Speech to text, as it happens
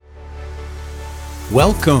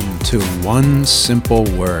Welcome to One Simple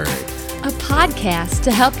Word, a podcast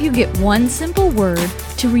to help you get one simple word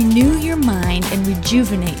to renew your mind and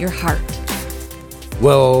rejuvenate your heart.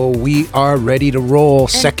 Well, we are ready to roll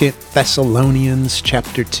 2 Thessalonians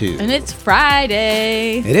chapter 2. And it's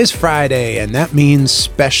Friday. It is Friday, and that means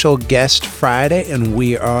Special Guest Friday, and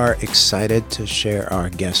we are excited to share our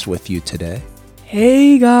guest with you today.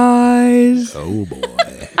 Hey guys. Oh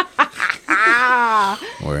boy.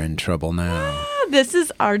 We're in trouble now. This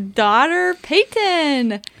is our daughter,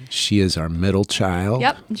 Peyton. She is our middle child.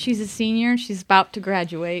 Yep, and she's a senior. She's about to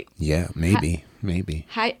graduate. Yeah, maybe.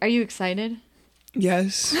 Hi, are you excited?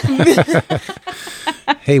 Yes.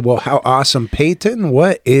 Hey, well, how awesome. Peyton,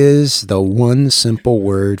 what is the one simple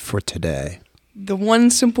word for today? The one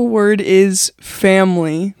simple word is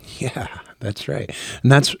family. Yeah, that's right.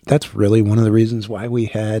 And that's really one of the reasons why we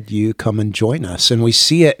had you come and join us. And we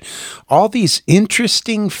see it, all these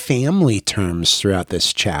interesting family terms throughout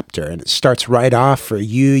this chapter. And it starts right off, for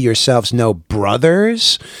you yourselves know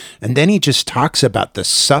brothers. And then he just talks about the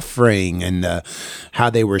suffering and how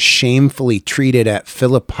they were shamefully treated at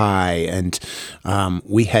Philippi. And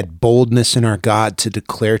we had boldness in our God to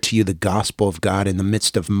declare to you the gospel of God in the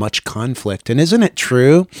midst of much conflict. And isn't it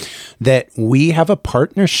true that we have a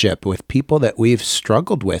partnership with people that we've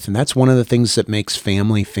struggled with? And that's one of the things that makes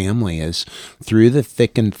family is through the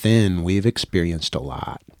thick and thin, we've experienced a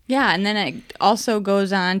lot. Yeah, and then it also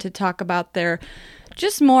goes on to talk about their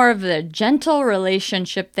just more of the gentle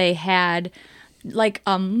relationship they had, like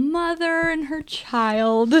a mother and her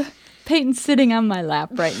child. Peyton's sitting on my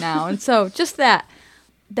lap right now. And so just that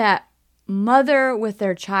mother with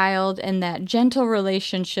their child and that gentle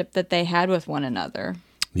relationship that they had with one another.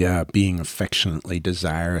 Yeah, being affectionately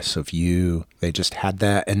desirous of you. They just had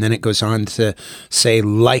that. And then it goes on to say,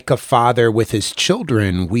 like a father with his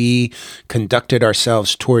children, we conducted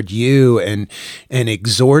ourselves toward you and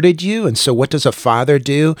exhorted you. And so what does a father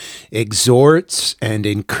do? Exhorts and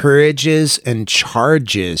encourages and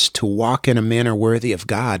charges to walk in a manner worthy of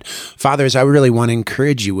God. Fathers, I really want to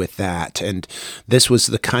encourage you with that. And this was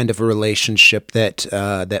the kind of a relationship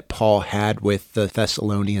that Paul had with the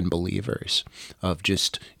Thessalonian believers, of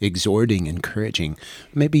just exhorting, encouraging.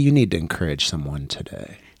 Maybe you need to encourage someone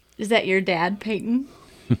today. Is that your dad, Peyton?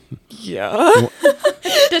 Yeah.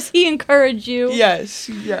 Does he encourage you?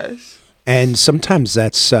 Yes. And sometimes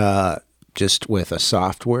that's just with a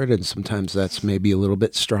soft word, and sometimes that's maybe a little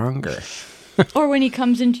bit stronger. Or when he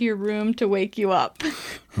comes into your room to wake you up.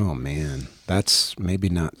 Oh, man. That's maybe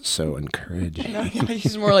not so encouraging. No,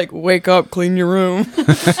 he's more like, wake up, clean your room.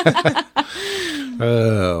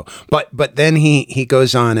 Oh, but then he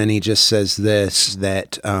goes on and he just says this,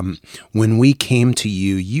 that when we came to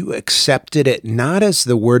you, you accepted it not as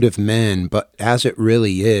the word of men, but as it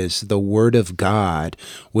really is, the word of God,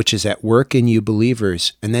 which is at work in you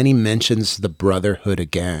believers. And then he mentions the brotherhood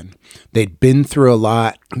again. They'd been through a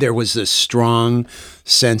lot. There was this strong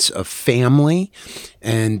sense of family.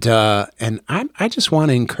 And I just want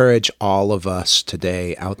to encourage all of us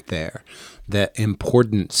today out there, the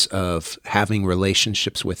importance of having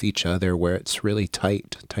relationships with each other where it's really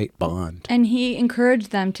tight bond. And he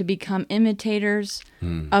encouraged them to become imitators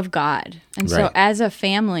of God. And so Right. as a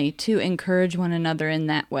family, to encourage one another in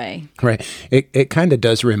that way. Right. It kind of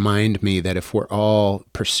does remind me that if we're all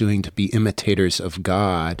pursuing to be imitators of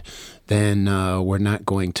God, then we're not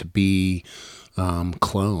going to be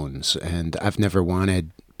clones. And I've never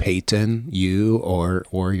wanted Peyton, you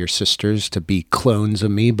or your sisters to be clones of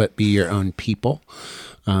me, but be your own people.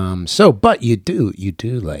 But you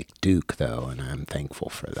do like Duke though, and I'm thankful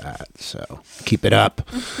for that. So keep it up.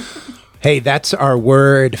 Hey, that's our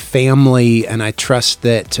word, family, and I trust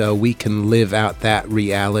that we can live out that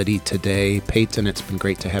reality today. Peyton, it's been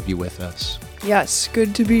great to have you with us. Yes,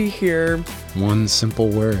 good to be here. One simple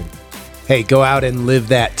word. Hey, go out and live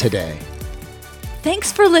that today.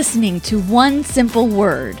 Thanks for listening to One Simple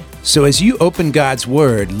Word. So as you open God's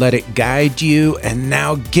word, let it guide you, and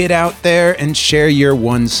now get out there and share your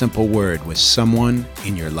one simple word with someone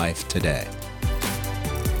in your life today.